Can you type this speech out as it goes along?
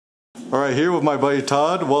Alright, here with my buddy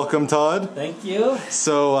Todd. Welcome, Todd. Thank you.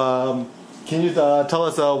 So, can you tell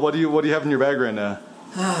us what do you have in your bag right now?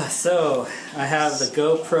 So, I have the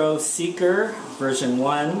GoPro Seeker version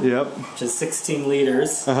 1, Yep. which is 16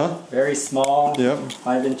 liters, Uh-huh. very small, Yep.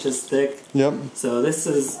 5 inches thick. Yep. So this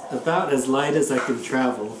is about as light as I can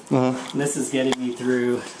travel. Uh-huh. And this is getting me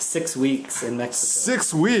through 6 weeks in Mexico.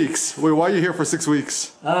 6 weeks? Wait, why are you here for 6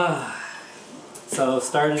 weeks? So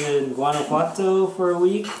started in Guanajuato for a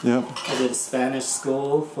week. Yep. I did Spanish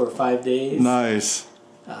school for 5 days. Nice.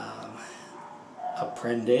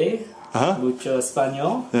 Aprende Uh-huh. mucho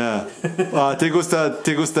español. Yeah. ¿Te gusta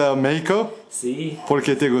México? Sí. ¿Por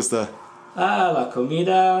qué te gusta? La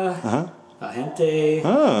comida, Uh-huh. la gente,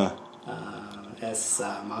 Ah. es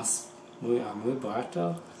muy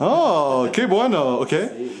barato. Oh, qué bueno. Okay.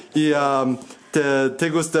 Sí. ¿Y te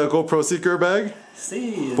gusta GoPro Seeker bag?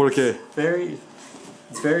 Sí. ¿Por qué?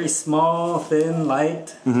 It's very small, thin,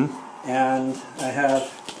 light, and I have.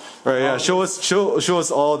 All right. Yeah. Show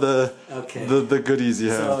us all the goodies you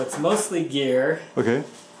have. So it's mostly gear. Okay.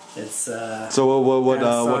 It's So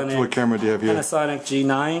what camera do you have here? Panasonic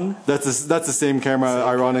G9. That's the same camera,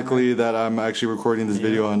 ironically, that I'm actually recording this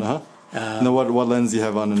video on. Now what lens do you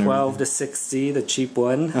have on? 12 to 60, the cheap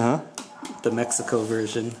one. The Mexico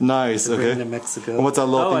version. Nice. Okay. To Mexico. And what's that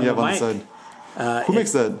little thing you have on the mic. side? Who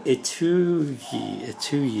makes that? Etuyi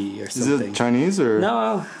or something. Is it Chinese or?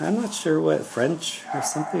 No, I'm not sure what, French or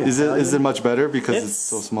something. Is it much better because it's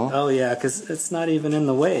so small? Oh yeah, because it's not even in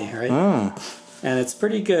the way, right? Ah. And it's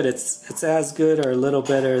pretty good. It's as good or a little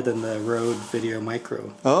better than the Rode Video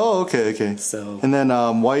Micro. Oh, okay. So. And then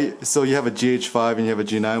why? So you have a GH5 and you have a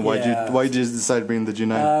G9. Why did you decide to bring the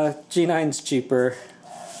G9? G9's cheaper.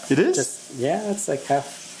 It is. It's like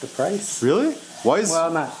half the price. Really? Why is? Well,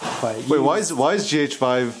 not quite. Wait, why is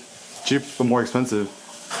GH5 cheap but more expensive?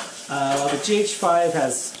 Well, the GH5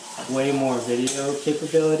 has way more video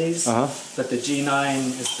capabilities, but the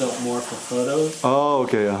G9 is built more for photos. Oh,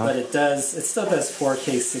 okay. But it still does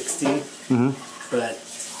 4K 60, but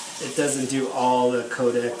it doesn't do all the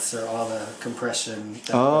codecs or all the compression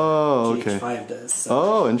that the GH5 does. So,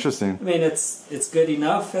 oh, interesting. I mean, it's good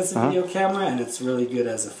enough as a video camera, and it's really good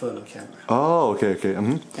as a photo camera. Oh, okay.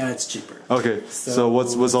 And it's cheaper. Okay. So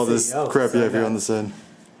what's all this crap you have here on the side?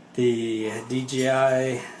 The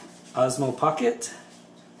DJI Osmo Pocket,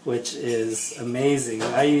 which is amazing.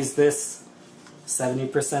 I use this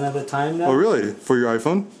 70% of the time now. Oh, really? For your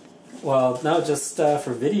iPhone? Well, no, just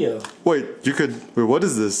for video. Wait, what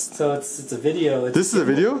is this? So it's a video. This is a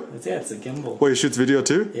video? It's a gimbal. Wait, it shoots video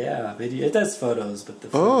too? Yeah, video. It does photos, but the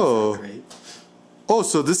photos are great. Oh,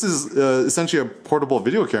 so this is essentially a portable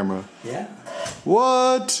video camera. Yeah.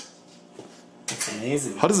 What? It's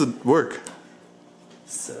amazing. How does it work?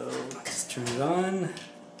 So, just turn it on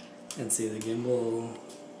and see the gimbal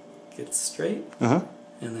gets straight. And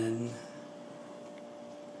then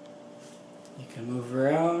you can move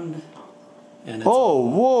around, and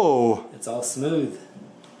whoa! It's all smooth.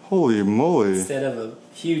 Holy moly! Instead of a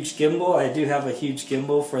huge gimbal, I do have a huge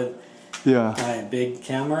gimbal for my big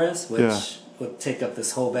cameras, which would take up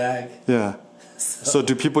this whole bag. Yeah. So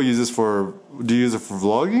do people use this for? Do you use it for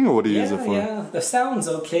vlogging, or what do you use it for? Yeah, the sound's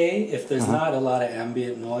okay if there's not a lot of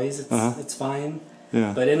ambient noise. It's fine.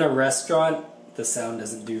 Yeah. But in a restaurant, the sound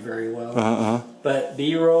doesn't do very well. But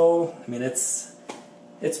B-roll, I mean, it's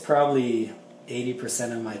probably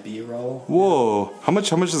 80% of my B-roll. Whoa! How much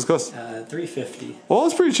does this cost? $350. Oh,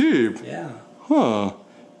 that's pretty cheap. Yeah. Huh.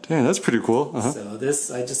 Damn, that's pretty cool. So this,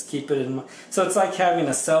 I just keep it in my... So it's like having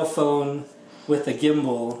a cell phone with a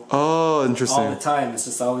gimbal. Oh, interesting. All the time. It's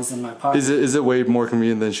just always in my pocket. Is it way more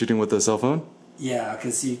convenient than shooting with a cell phone? Yeah,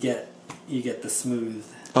 because you get the smooth.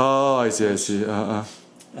 Oh, I see.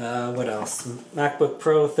 What else? MacBook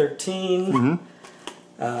Pro 13.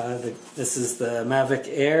 This is the Mavic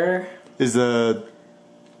Air. Is the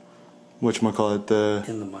whatchamacallit,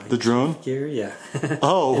 the drone? Gear, yeah.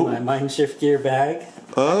 Oh. In my Mindshift gear bag.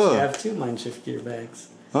 Oh. I have 2 Mindshift gear bags.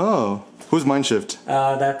 Oh. Who's Mindshift?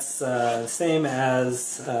 That's the same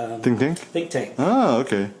as Think Tank? Think Tank. Oh,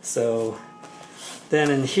 okay. So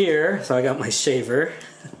then in here, so I got my shaver.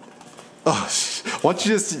 Oh, why don't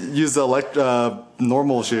you just use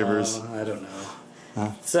normal shavers? I don't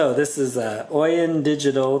know. So this is a Oyen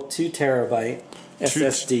Digital 2 terabyte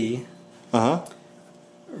SSD.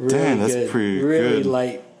 Really Damn, that's good. pretty really good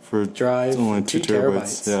light for drive. only 2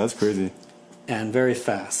 terabytes. Yeah, that's crazy. And very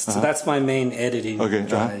fast. So that's my main editing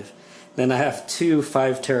drive. Then I have 2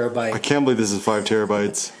 5 terabyte. I can't believe this is 5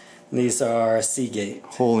 terabytes. These are Seagate.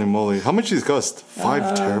 Holy moly! How much do these cost?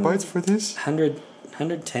 5 terabytes for these?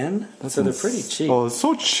 110. So they're pretty cheap. Oh, it's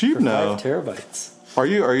so cheap for now. 5 terabytes. Are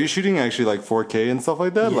you shooting actually like 4K and stuff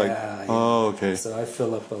like that? Yeah. Oh, okay. So I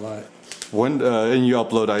fill up a lot. When and you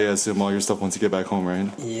upload, I assume, all your stuff once you get back home, right?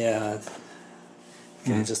 Yeah.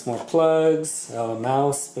 Okay, just more plugs, a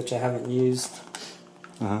mouse, which I haven't used.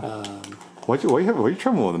 Why you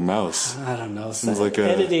trouble with a mouse? I don't know. Seems So like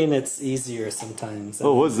editing, it's easier sometimes.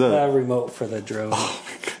 Oh, what's that? The remote for the drone. Oh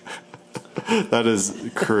my god, that is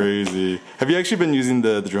crazy. Have you actually been using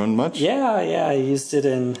the drone much? Yeah, I used it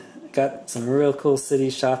and got some real cool city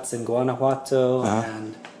shots in Guanajuato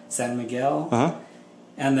and San Miguel.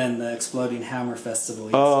 And then the Exploding Hammer Festival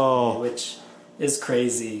yesterday, which is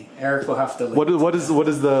crazy. Eric will have to look. What is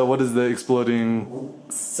the exploding?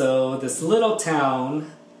 So this little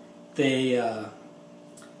town, they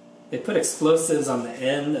put explosives on the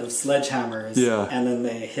end of sledgehammers, and then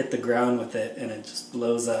they hit the ground with it, and it just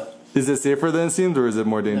blows up. Is it safer than it seems, or is it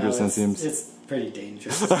more dangerous than it seems? It's pretty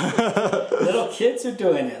dangerous. Little kids are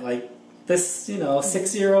doing it, like this,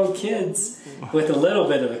 6-year-old kids with a little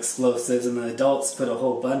bit of explosives, and the adults put a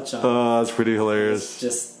whole bunch on. Oh, that's pretty hilarious. It's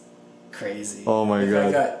just crazy. Oh my god!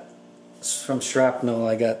 I got from shrapnel.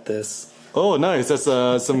 I got this. Oh, nice. That's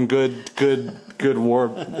some good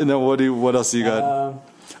warp. And then what else you got?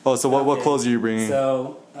 So what clothes are you bringing?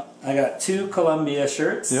 So I got 2 Columbia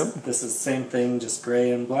shirts. Yep. This is the same thing, just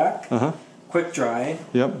gray and black. Quick dry.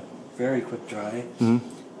 Yep. Very quick dry.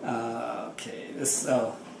 Okay.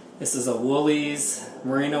 This is a Woolies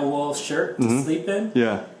merino wool shirt to sleep in.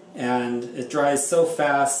 Yeah. And it dries so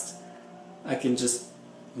fast, I can just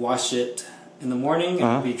wash it in the morning and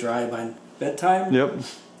it'll be dry by bedtime. Yep.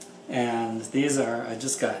 And these are, I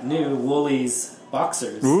just got new Woolies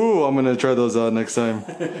boxers. Ooh, I'm gonna try those out next time.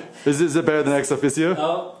 Is it better than Ex Officio?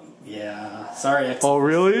 Oh, yeah. Sorry, Oh,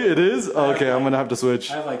 really? It is? Okay, I'm gonna have to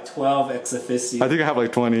switch. I have like 12 Ex Officio. I think I have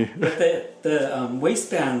like 20. But the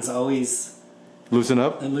waistbands always loosen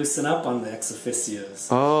up on the Ex Officios.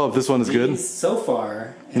 Oh, this one is good? So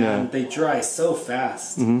far, and they dry so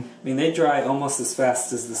fast. I mean, they dry almost as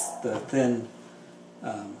fast as the thin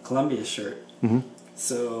Columbia shirt.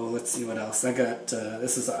 So let's see what else. I got,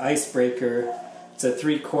 this is an icebreaker. It's a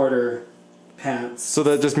 3/4 pants. So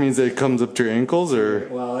that just means it comes up to your ankles, or?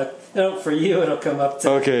 Well, for you it'll come up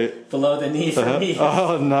to below the knee for me.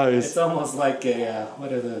 Oh, nice. It's almost like a,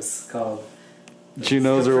 what are those called?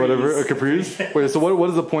 Chinos or whatever, a capris? Wait, so what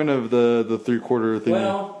is the point of the 3/4 thing?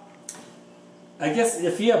 Well, I guess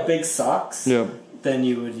if you have big socks, then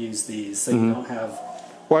you would use these, so you don't have...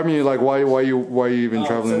 Well, I mean, like, why are you even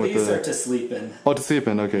traveling with these are to sleep in. Oh, to sleep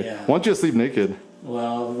in, okay. Yeah. Why don't you sleep naked?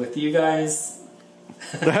 Well, with you guys,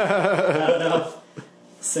 I don't know.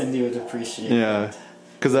 Cindy would appreciate it.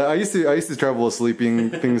 Because I used to travel with sleeping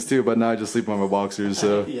things too, but now I just sleep on my boxers.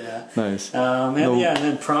 So nice. And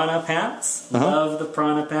then prana pants. Love the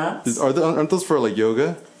prana pants. Aren't those for like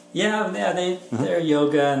yoga? Yeah, they're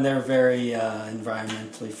yoga and they're very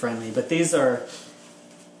environmentally friendly. But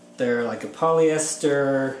they're like a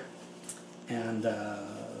polyester and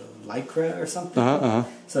lycra or something.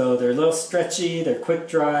 So they're a little stretchy. They're quick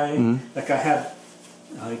dry. Like I have,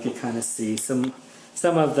 you could kind of see some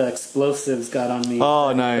of the explosives got on me.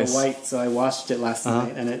 Oh, nice. The white, so I washed it last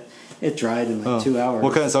night, and it dried in like 2 hours.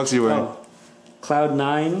 What kind of socks are you wearing? Cloud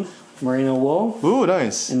 9 merino wool. Ooh,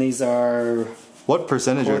 nice. And these are... What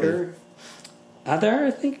percentage are they? They're,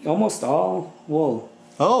 I think, almost all wool.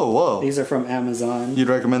 Oh, whoa. These are from Amazon. You'd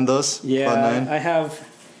recommend those? Yeah, Cloud 9? I have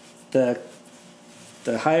the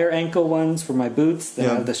higher ankle ones for my boots. Then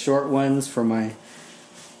I have the short ones for my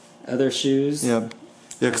other shoes. Yeah,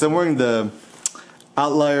 because I'm wearing the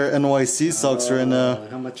Outlier NYC socks right now.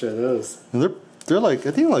 How much are those? They're like,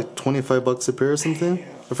 I think like $25 a pair or something.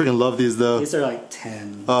 I freaking love these though. These are like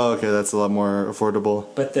 10. Oh, okay, that's a lot more affordable.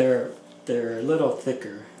 But they're a little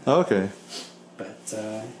thicker. Oh, okay. But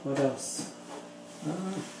what else?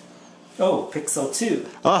 Pixel 2.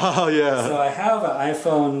 Oh, yeah. So I have an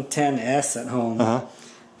iPhone XS at home.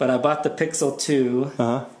 But I bought the Pixel 2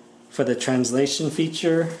 for the translation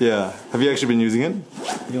feature. Yeah. Have you actually been using it?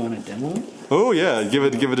 You want to demo it? Oh yeah, give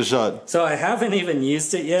it a shot. So I haven't even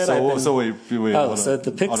used it yet. So wait. So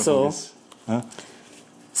the Pixel.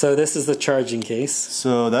 So this is the charging case.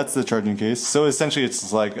 So that's the charging case. So essentially,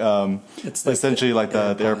 it's like it's like essentially like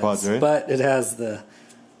the AirPods, right? But it has the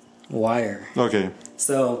wire. Okay.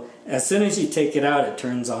 So as soon as you take it out, it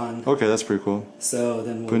turns on. Okay, that's pretty cool. So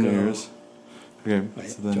then we'll put in your ears. Okay. Wait,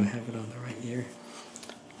 so then... do I have it on the right ear?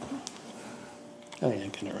 Oh yeah,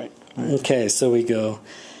 kind of right. Okay, so we go.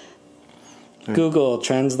 Google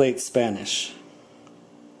translate Spanish.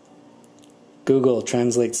 Google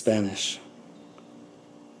translate Spanish.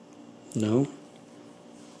 No.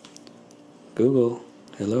 Google,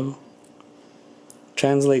 hello.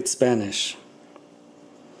 Translate Spanish.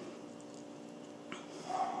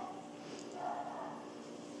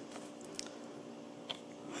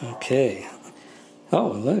 Okay.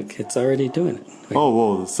 Oh, look, it's already doing it. Wait. Oh,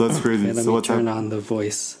 whoa, so that's crazy. Okay, let So me what's turn that? on the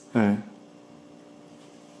voice. All right.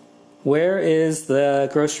 Where is the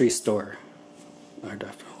grocery store? Or do I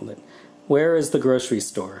have to hold it? Where is the grocery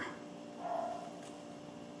store?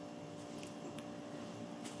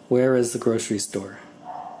 Where is the grocery store?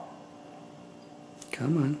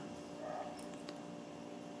 Come on.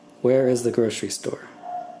 Where is the grocery store?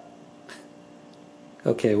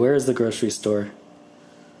 Okay, where is the grocery store?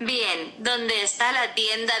 Bien, ¿dónde está la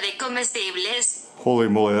tienda de comestibles? Holy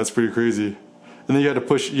moly, that's pretty crazy. And then you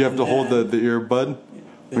have to hold the earbud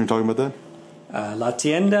when you're talking about that? La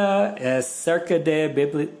tienda es cerca de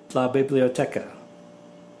la biblioteca.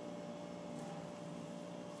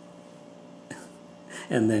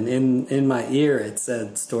 And then in my ear it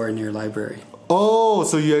said store near library. Oh,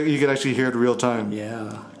 so you can actually hear it real time.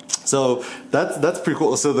 Yeah. So that's pretty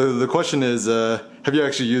cool. So the question is, have you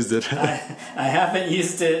actually used it? I haven't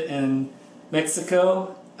used it in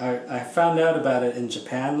Mexico. I found out about it in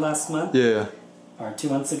Japan last month. Yeah. Or 2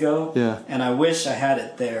 months ago. Yeah. And I wish I had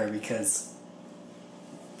it there because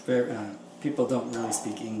people don't really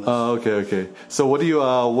speak English. Oh, okay. So what do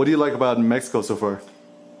you like about Mexico so far?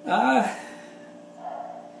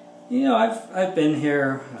 You know, I've been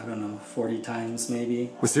here, I don't know, 40 times maybe.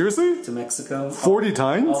 Well, seriously? To Mexico. 40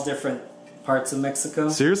 times? All different parts of Mexico.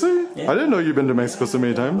 Seriously? Yeah. I didn't know you've been to Mexico so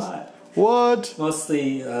many times. A lot. What?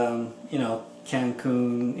 Mostly, you know,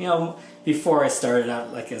 Cancun. You know, before I started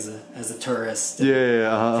out like as a tourist.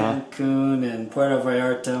 Yeah. Cancun and Puerto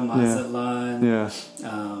Vallarta, Mazatlan. Yeah.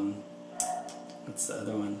 What's the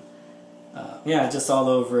other one? Yeah, just all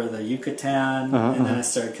over the Yucatan. And then I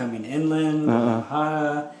started coming inland,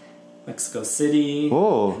 Hata, Mexico City.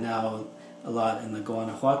 Oh. And now a lot in the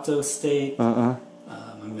Guanajuato state. I'm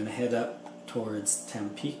going to head up towards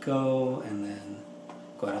Tampico and then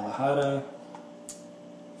Guadalajara.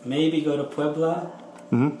 Maybe go to Puebla.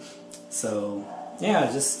 So,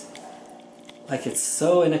 yeah, just like it's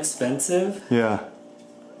so inexpensive. Yeah.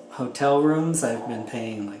 Hotel rooms, I've been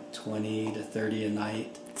paying like 20 to 30 a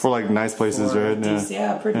night. For like nice places, right?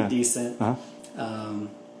 Yeah, pretty decent.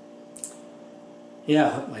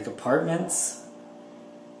 Yeah, like apartments,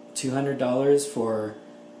 $200 for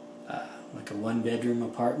like a one-bedroom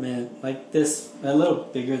apartment, like this, a little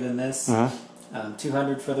bigger than this.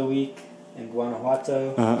 $200 for the week in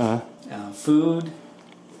Guanajuato. Food,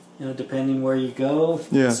 you know, depending where you go.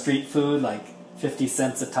 Yeah. Street food, like 50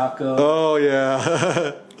 cents a taco. Oh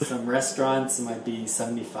yeah. Some restaurants it might be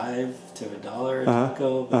 75 to $1 a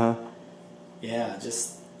taco. But yeah,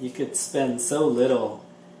 just you could spend so little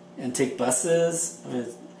and take buses. I mean,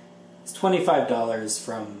 it's $25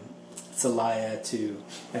 from Celaya to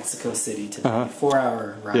Mexico City to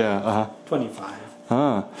 4-hour ride. Yeah. 25.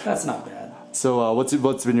 That's not bad. So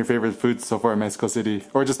what's been your favorite food so far in Mexico City,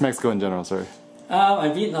 or just Mexico in general? Sorry.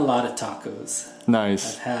 I've eaten a lot of tacos.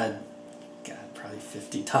 Nice. I've had, God, probably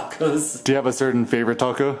 50 tacos. Do you have a certain favorite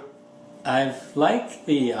taco? I've liked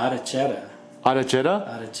the arrachera. Arrachera?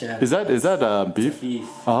 Arrachera. Is that beef? It's beef.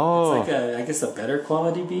 Oh. It's like I guess a better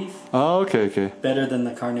quality beef. Oh, okay. Better than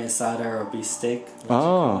the carne asada or beef steak.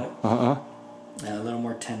 Oh. A little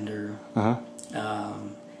more tender.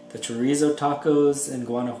 The chorizo tacos in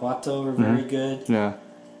Guanajuato are very good. Yeah.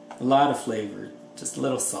 A lot of flavor. Just a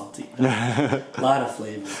little salty. A lot of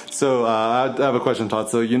flavor. So I have a question, Todd.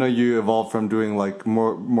 So you evolved from doing like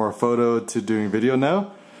more photo to doing video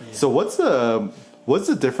now. Yeah. So what's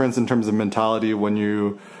the difference in terms of mentality when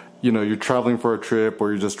you're traveling for a trip,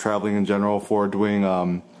 or you're just traveling in general for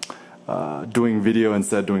doing video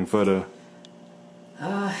instead of doing photo?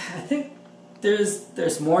 I think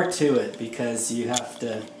there's more to it, because you have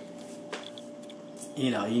to,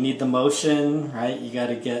 you need the motion, right? You got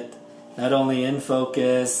to get not only in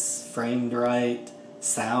focus, framed right,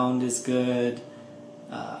 sound is good,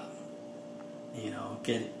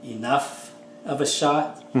 get enough of a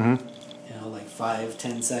shot, like 5,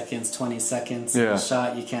 10 seconds, 20 seconds of a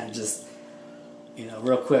shot. You can't just,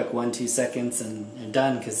 real quick, 1-2 seconds and you're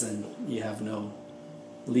done, because then you have no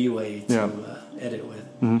leeway to edit with.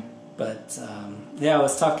 But I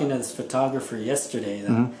was talking to this photographer yesterday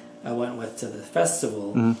that I went with to the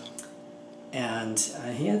festival, and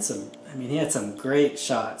he had some great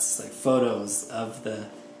shots, like photos of the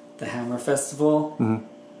Hammer Festival,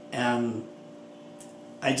 and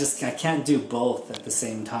I can't do both at the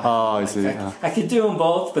same time. Oh, I see. I could do them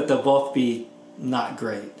both, but they'll both be not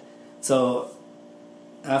great. So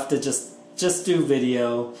I have to just do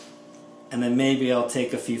video, and then maybe I'll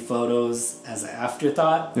take a few photos as an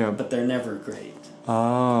afterthought, but they're never great.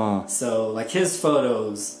 So like his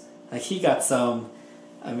photos, like he got some,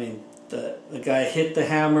 the guy hit the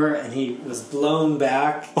hammer and he was blown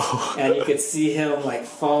back, and you could see him like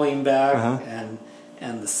falling back,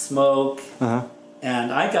 and the smoke.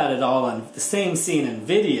 And I got it all on the same scene in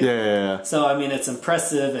video. Yeah. So I mean, it's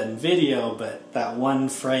impressive in video, but that one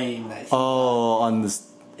frame that he on this,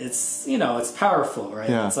 it's it's powerful, right?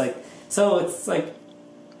 Yeah. It's like,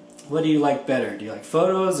 what do you like better? Do you like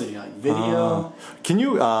photos or do you like video? Can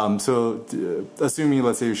you assuming,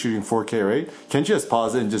 let's say you're shooting 4K, right? Can't you just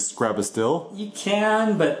pause it and just grab a still? You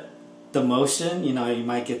can, but the motion, you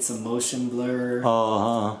might get some motion blur,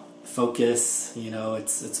 focus.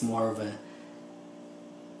 It's more of a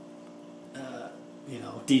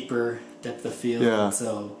deeper depth of field. Yeah.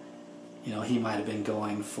 So he might have been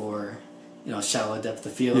going for shallow depth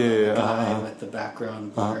of field, the guy with the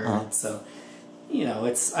background blurred. So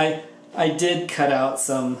I did cut out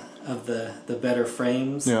some of the better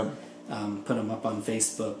frames. Yeah. Put them up on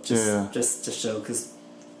Facebook just to show, because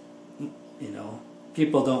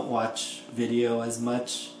people don't watch video as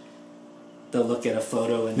much. They'll look at a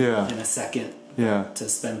photo in a second. To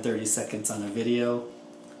spend 30 seconds on a video.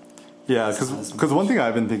 Yeah, because one thing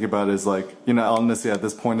I've been thinking about is like, honestly at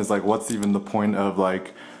this point is like, what's even the point of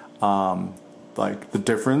like the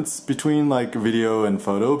difference between like video and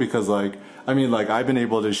photo? Because like, I mean, like I've been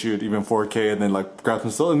able to shoot even 4K and then like grab some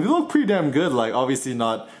still, and they look pretty damn good. Like obviously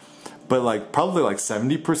not, but like probably like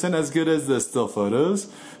 70% as good as the still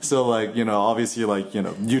photos. So like, obviously like,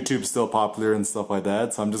 YouTube's still popular and stuff like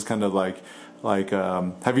that. So I'm just kind of like,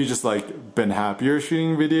 have you just like been happier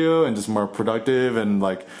shooting video and just more productive? And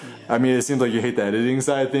like, I mean, it seems like you hate the editing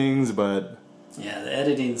side of things, but yeah, the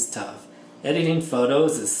editing's tough. Editing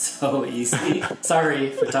photos is so easy. Sorry,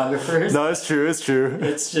 photographers. No, it's true. It's true.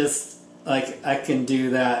 It's just like I can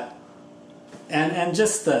do that, and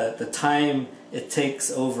just the time it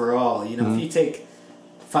takes overall. If you take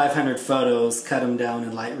 500 photos, cut them down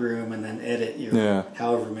in Lightroom, and then edit your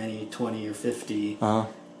however many, 20 or 50.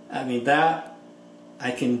 I mean, that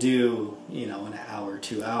I can do, in an hour,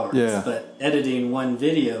 2 hours. Yeah. But editing one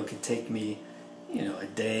video could take me, a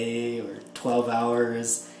day or 12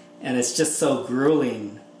 hours. And it's just so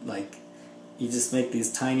grueling. Like, you just make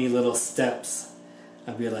these tiny little steps.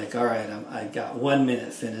 I'd be like, all right, I got 1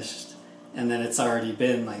 minute finished. And then it's already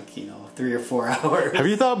been like, 3 or 4 hours. Have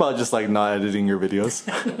you thought about just like not editing your videos?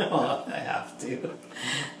 No, I have to.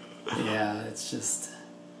 Yeah, it's just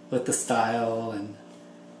with the style and,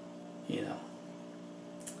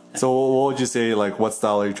 So what would you say, like, what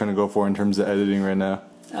style are you trying to go for in terms of editing right now?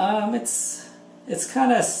 It's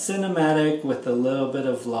kind of cinematic with a little bit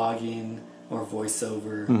of vlogging or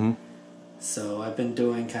voiceover. So I've been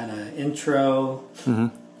doing kind of intro,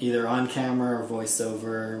 either on camera or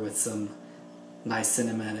voiceover with some nice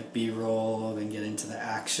cinematic B-roll, then get into the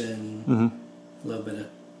action, a little bit of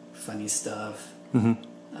funny stuff, a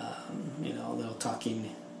little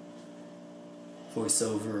talking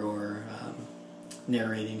voiceover or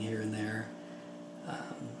narrating here and there,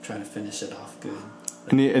 trying to finish it off good.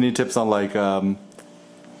 Any tips on like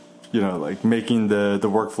like making the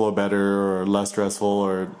workflow better or less stressful,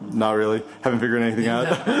 or not really? Haven't figured anything out.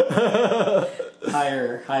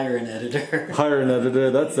 Hire an editor. Hire an editor.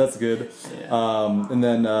 That's good. Yeah. And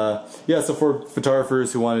then so for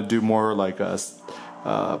photographers who want to do more like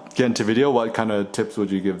get into video, what kind of tips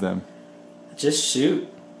would you give them? Just shoot.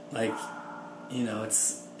 Like,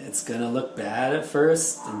 it's gonna look bad at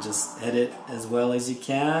first, and just edit as well as you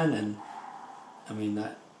can. And I mean,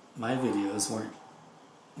 my videos weren't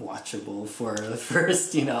watchable for the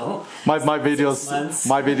first, my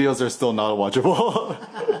videos are still not watchable.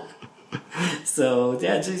 So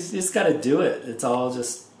yeah, you just gotta do it. It's all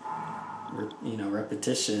just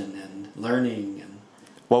repetition and learning. And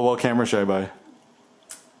what camera should I buy?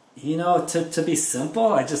 To be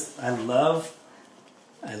simple, I love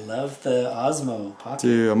the Osmo Pocket.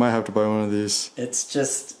 Dude, I might have to buy one of these. It's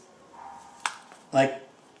just like,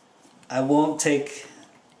 I won't take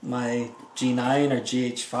my G9 or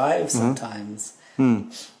GH5 sometimes.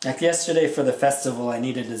 Like yesterday for the festival, I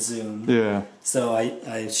needed a zoom. Yeah. So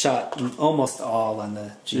I shot almost all on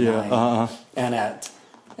the G9 and at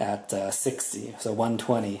 60, so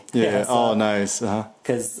 120. Yeah. Oh, nice.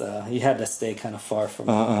 Because you had to stay kind of far from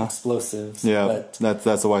explosives. Yeah. But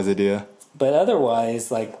that's a wise idea. But otherwise,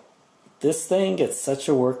 like, this thing gets such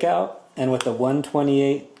a workout, and with the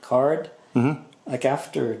 128 card, like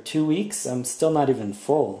after 2 weeks, I'm still not even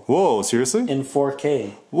full. Whoa, seriously? In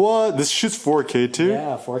 4K. What? This shoots 4K too?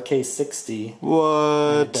 Yeah, 4K 60.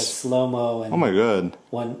 What? It does slow-mo and oh my god.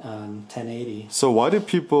 1080. So why do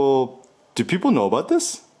people know about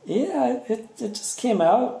this? Yeah, it just came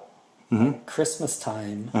out like Christmas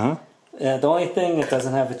time. The only thing, it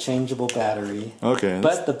doesn't have a changeable battery. Okay.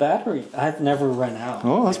 But the battery, I've never run out.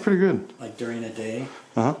 Oh, that's pretty good. Like during a day.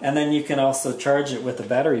 Uh-huh. And then you can also charge it with a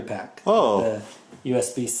battery pack. Oh. The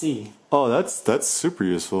USB-C. Oh, that's super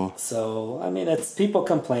useful. So, I mean, it's people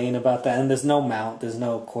complain about that. And there's no mount. There's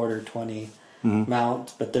no quarter 20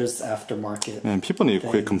 mount. But there's aftermarket. Man, people need to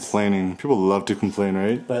quit complaining. People love to complain,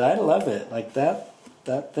 right? But I love it. Like that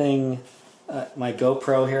thing, my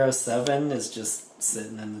GoPro Hero 7 is just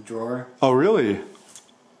sitting in the drawer. Oh, really?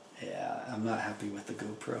 Yeah, I'm not happy with the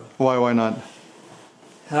GoPro. Why not?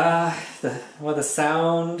 The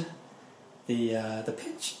sound,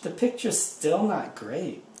 the picture's still not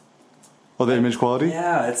great. Oh, the image quality?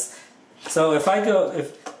 Yeah, it's so if I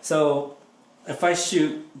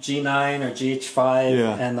shoot G9 or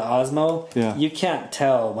GH5 and the Osmo, you can't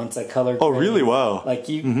tell once I color grade. Oh, really? Wow. Like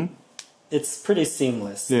it's pretty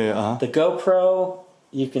seamless. Yeah. The GoPro,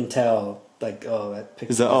 you can tell. Like, oh, that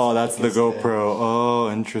picture. That's the GoPro. Good. Oh,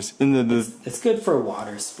 interesting. It's good for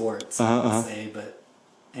water sports, I would say, but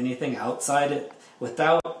anything outside it,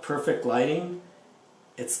 without perfect lighting,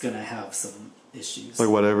 it's gonna have some issues. Like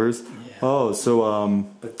whatever's. Yeah. Oh, so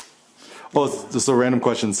just a random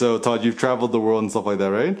question. So, Todd, you've traveled the world and stuff like that,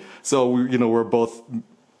 right? So, we're both,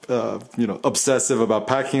 obsessive about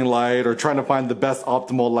packing light or trying to find the best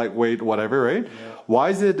optimal lightweight, whatever, right? Yeah. Why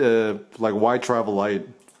is it why travel light?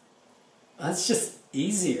 It's just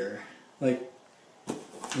easier. Like,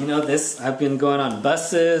 I've been going on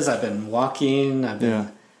buses, I've been walking, I've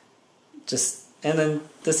been and then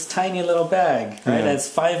this tiny little bag, right? It's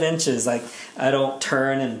 5 inches. Like, I don't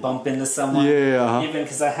turn and bump into someone. Yeah. Even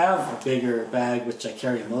because I have a bigger bag, which I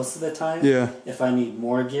carry most of the time. Yeah. If I need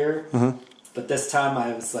more gear. But this time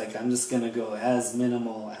I was like, I'm just going to go as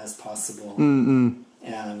minimal as possible.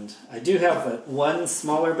 And I do have one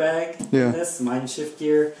smaller bag in this, Mindshift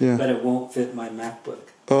gear, but it won't fit my MacBook.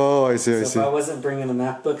 Oh, I see, So if I wasn't bringing a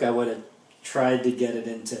MacBook, I would have tried to get it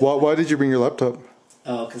into... Why did you bring your laptop?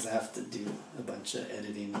 Oh, because I have to do a bunch of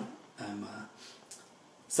editing.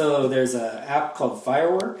 So there's an app called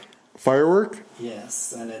Firework. Firework?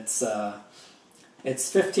 Yes, and it's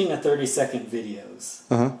 15 to 30 second videos.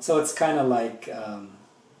 So it's kind of like...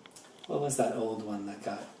 what was that old one that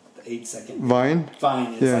got... 8-second Vine.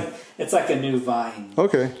 It's like a new Vine.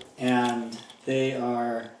 Okay. And they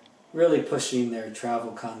are really pushing their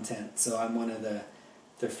travel content. So I'm one of their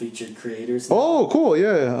featured creators now. Oh, cool!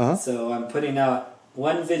 Yeah. So I'm putting out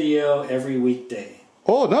one video every weekday.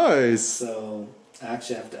 Oh, nice. So I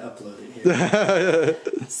actually have to upload it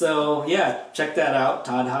here. So yeah, check that out,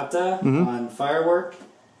 Todd Hata on Firework,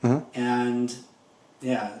 and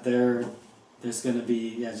there's going to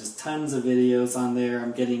be just tons of videos on there.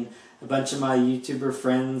 I'm getting a bunch of my YouTuber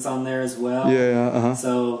friends on there as well.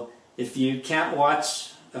 So if you can't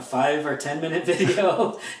watch a 5 or 10 minute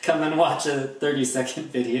video, come and watch a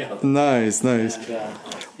 30-second video. Nice. And,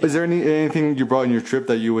 is there anything you brought on your trip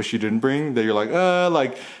that you wish you didn't bring? That you're like,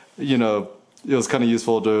 it was kind of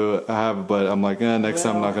useful to have, but I'm like, next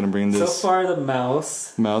time I'm not going to bring this. So far, the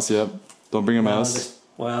mouse. Mouse, yep. Don't bring a mouse.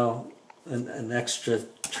 An extra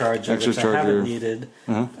charger, which I haven't needed.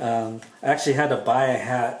 I actually had to buy a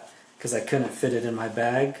hat because I couldn't fit it in my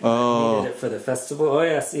bag. I needed it for the festival. Oh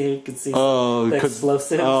yeah, see, you can see the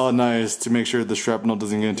explosives. Oh, nice, to make sure the shrapnel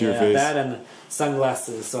doesn't get into your face. That and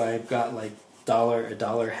sunglasses. So I got like a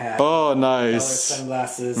dollar hat. Oh, nice. $1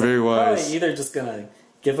 sunglasses. Very wise. Probably either just gonna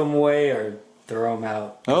give them away or throw them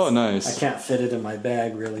out. Oh, nice. I can't fit it in my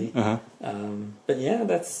bag really. But yeah,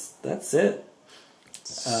 that's it.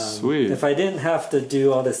 Sweet. If I didn't have to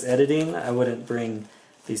do all this editing, I wouldn't bring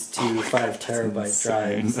these 2 5-terabyte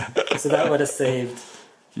drives. So that would have saved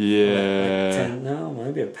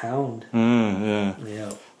maybe a pound.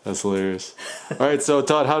 Yeah. That's hilarious. Alright, so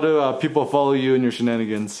Todd, how do people follow you and your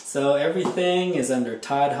shenanigans? So everything is under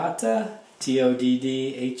Todd Hata,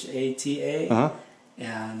 TODDHATA.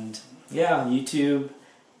 And YouTube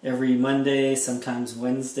every Monday, sometimes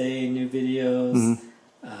Wednesday, new videos.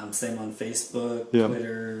 Same on Facebook,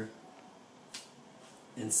 Twitter,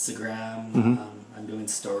 Instagram. I'm doing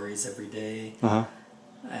stories every day.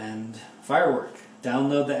 And Firework.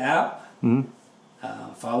 Download the app.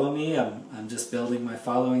 Follow me. I'm just building my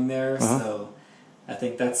following there. So I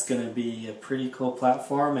think that's going to be a pretty cool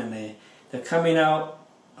platform. And they're coming out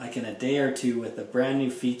like in a day or two with a brand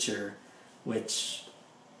new feature, which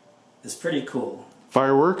is pretty cool.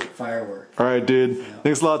 Firework? Firework. Alright, dude.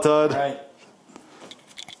 Thanks a lot, Todd. Alright.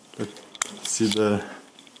 See the...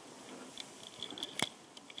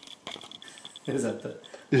 Is that the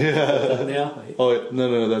thumbnail? Oh, wait.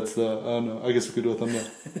 No, that's the... oh, no. I guess we could do a thumbnail.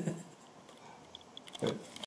 Wait.